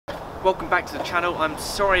welcome back to the channel. I'm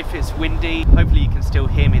sorry if it's windy, hopefully you can still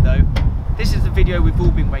hear me though. This is the video we've all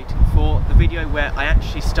been waiting for, the video where I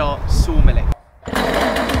actually start sawmilling.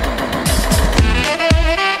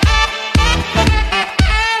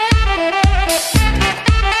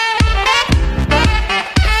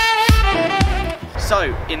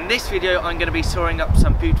 So, in this video I'm going to be sawing up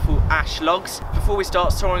some beautiful ash logs. Before we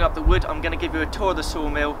start sawing up the wood, I'm going to give you a tour of the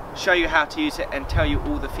sawmill, show you how to use it and tell you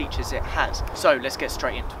all the features it has. So let's get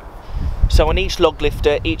straight into it. So on each log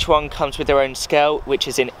lifter, each one comes with their own scale, which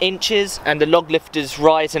is in inches, and the log lifters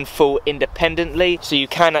rise and fall independently, so you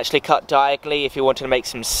can actually cut diagonally if you wanted to make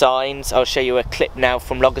some signs. I'll show you a clip now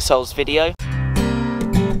from LOGOSOL's video.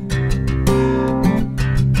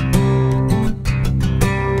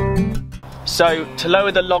 So to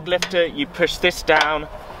lower the log lifter, you push this down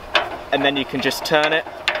and then you can just turn it.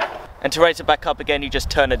 And to raise it back up again, you just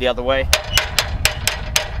turn it the other way.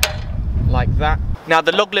 Like that. Now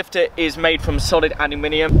the log lifter is made from solid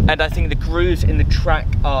aluminium, and I think the grooves in the track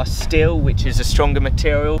are steel, which is a stronger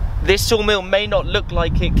material. This sawmill may not look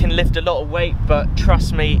like it can lift a lot of weight, but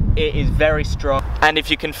trust me, it is very strong. And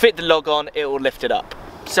if you can fit the log on, it will lift it up.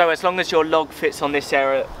 So as long as your log fits on this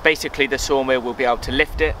area, basically the sawmill will be able to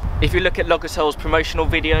lift it. If you look at LOGOSOL's promotional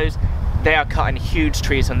videos, they are cutting huge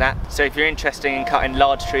trees on that. So if you're interested in cutting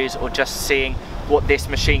large trees or just seeing what this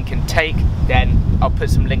machine can take, then I'll put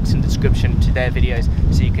some links in the description to their videos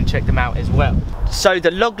so you can check them out as well. So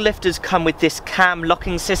the log lifters come with this cam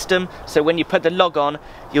locking system. So when you put the log on,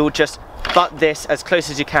 you'll just butt this as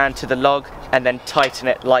close as you can to the log and then tighten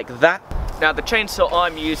it like that. Now the chainsaw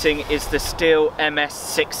I'm using is the Stihl MS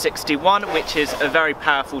 661, which is a very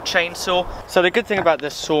powerful chainsaw. So the good thing about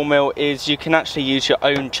this sawmill is you can actually use your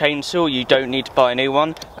own chainsaw, you don't need to buy a new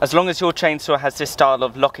one. As long as your chainsaw has this style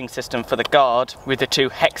of locking system for the guard, with the two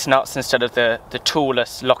hex nuts instead of the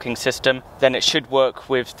toolless locking system, then it should work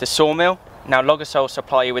with the sawmill. Now LOGOSOL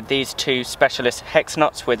supply you with these two specialist hex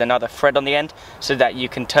nuts with another thread on the end, so that you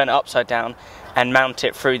can turn it upside down and mount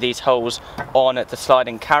it through these holes on the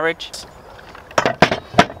sliding carriage.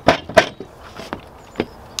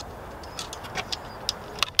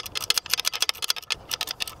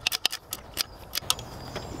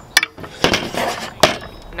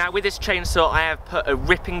 Now with this chainsaw I have put a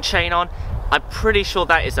ripping chain on. I'm pretty sure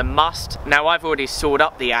that is a must. Now I've already sawed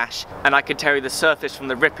up the ash and I can tell you the surface from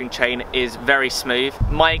the ripping chain is very smooth.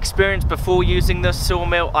 My experience before using the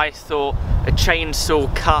sawmill, I thought a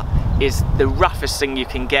chainsaw cut is the roughest thing you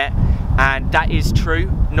can get, and that is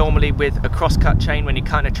true. Normally with a crosscut chain, when you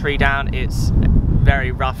cut a tree down, it's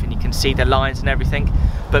very rough and you can see the lines and everything.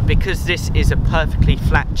 But because this is a perfectly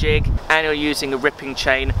flat jig and you're using a ripping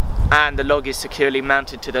chain and the log is securely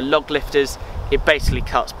mounted to the log lifters, it basically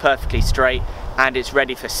cuts perfectly straight and it's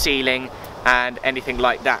ready for sealing and anything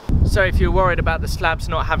like that. So if you're worried about the slabs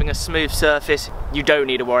not having a smooth surface, you don't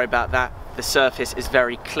need to worry about that. The surface is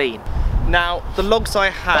very clean. Now the logs I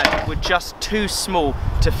had were just too small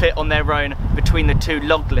to fit on their own between the two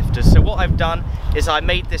log lifters. So what I've done is I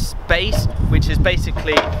made this base, which is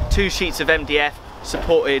basically 2 sheets of MDF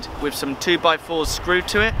supported with some 2x4s screwed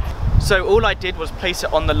to it. So all I did was place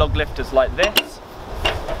it on the log lifters like this.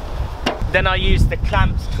 Then I used the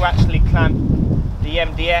clamps to actually clamp the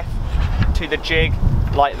MDF to the jig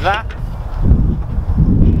like that.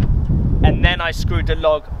 And then I screwed the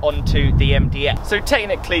log onto the MDF. So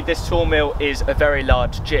technically this sawmill is a very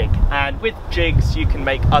large jig, and with jigs you can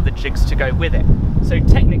make other jigs to go with it. So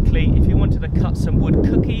technically if you wanted to cut some wood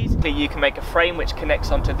cookies, you can make a frame which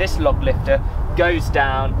connects onto this log lifter, goes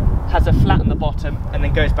down, has a flat on the bottom and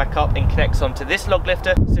then goes back up and connects onto this log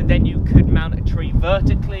lifter. So then you could mount a tree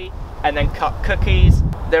vertically and then cut cookies.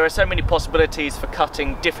 There are so many possibilities for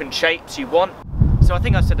cutting different shapes you want. So I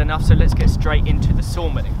think I've said enough, so let's get straight into the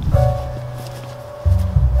sawmilling.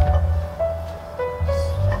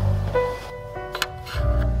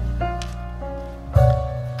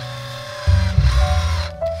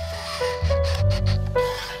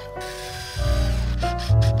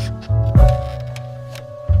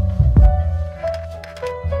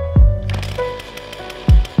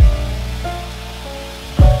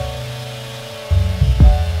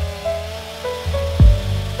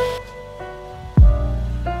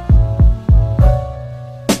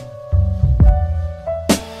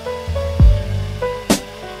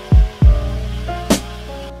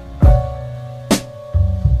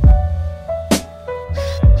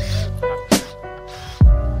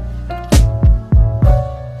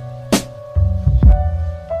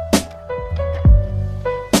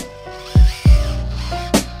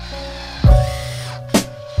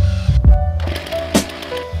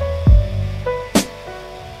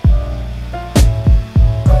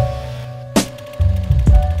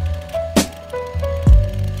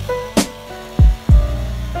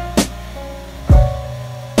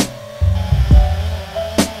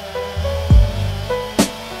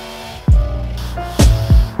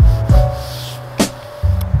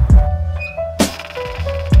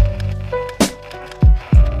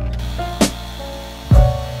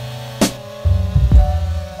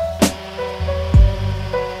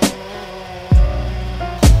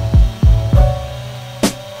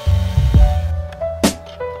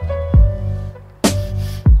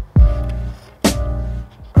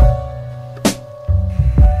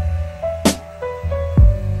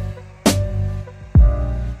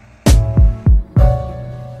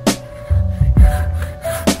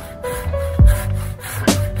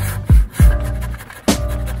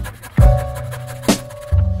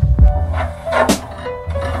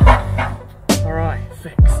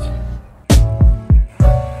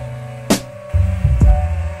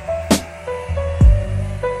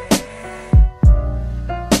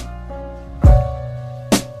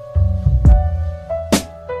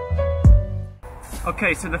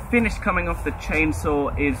 Okay, so the finish coming off the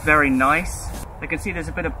chainsaw is very nice. I can see there's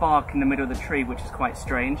a bit of bark in the middle of the tree, which is quite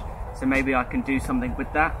strange. So maybe I can do something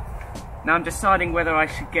with that. Now I'm deciding whether I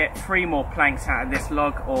should get 3 more planks out of this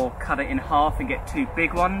log or cut it in half and get 2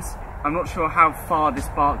 big ones. I'm not sure how far this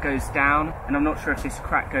bark goes down, and I'm not sure if this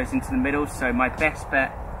crack goes into the middle, so my best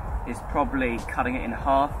bet is probably cutting it in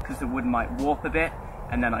half because the wood might warp a bit,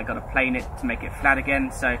 and then I got to plane it to make it flat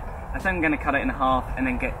again. So I think I'm going to cut it in half and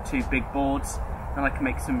then get 2 big boards, and I can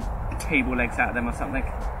make some table legs out of them or something.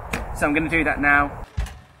 So I'm going to do that now.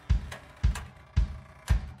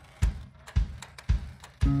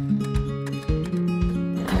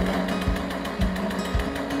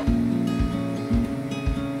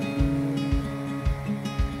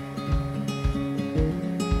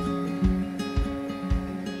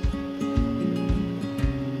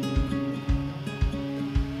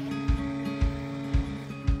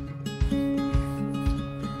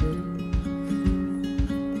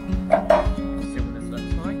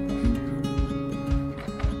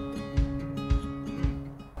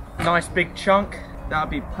 Nice big chunk, that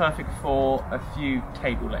would be perfect for a few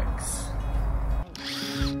table legs.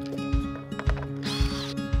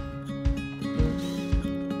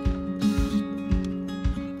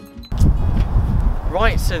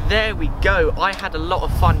 Right, so there we go. I had a lot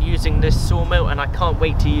of fun using this sawmill and I can't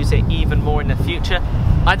wait to use it even more in the future.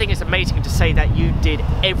 I think it's amazing to say that you did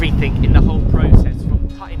everything in the whole process, from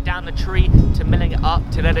cutting down the tree to milling it up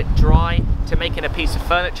to let it dry to making a piece of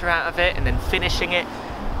furniture out of it and then finishing it.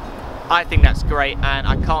 I think that's great, and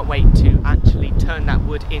I can't wait to actually turn that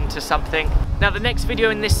wood into something. Now the next video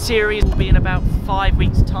in this series will be in about 5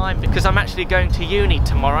 weeks time because I'm actually going to uni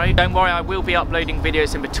tomorrow. Don't worry, I will be uploading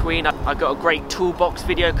videos in between. I've got a great toolbox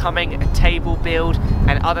video coming, a table build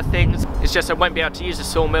and other things. It's just I won't be able to use the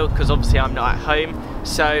sawmill because obviously I'm not at home.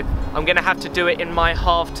 So I'm going to have to do it in my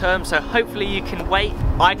half term, so hopefully you can wait.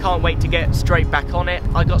 I can't wait to get straight back on it.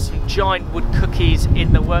 I got some giant wood cookies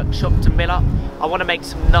in the workshop to mill up. I want to make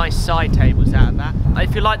some nice side tables out of that.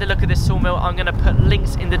 If you like the look of this sawmill, I'm going to put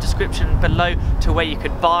links in the description below to where you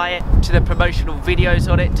could buy it, to the promotional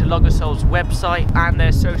videos on it, to LOGOSOL's website and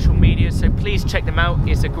their social media, so please check them out.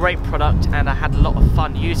 It's a great product and I had a lot of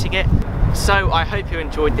fun using it. So I hope you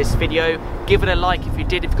enjoyed this video. Give it a like if you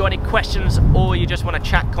did. If you've got any questions or you just want to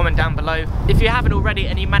chat, comment down below. If you haven't already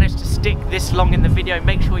and you managed to stick this long in the video,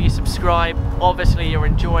 make sure you subscribe. Obviously you're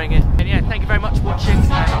enjoying it. And yeah, thank you very much for watching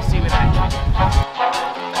and I'll see you in the next one.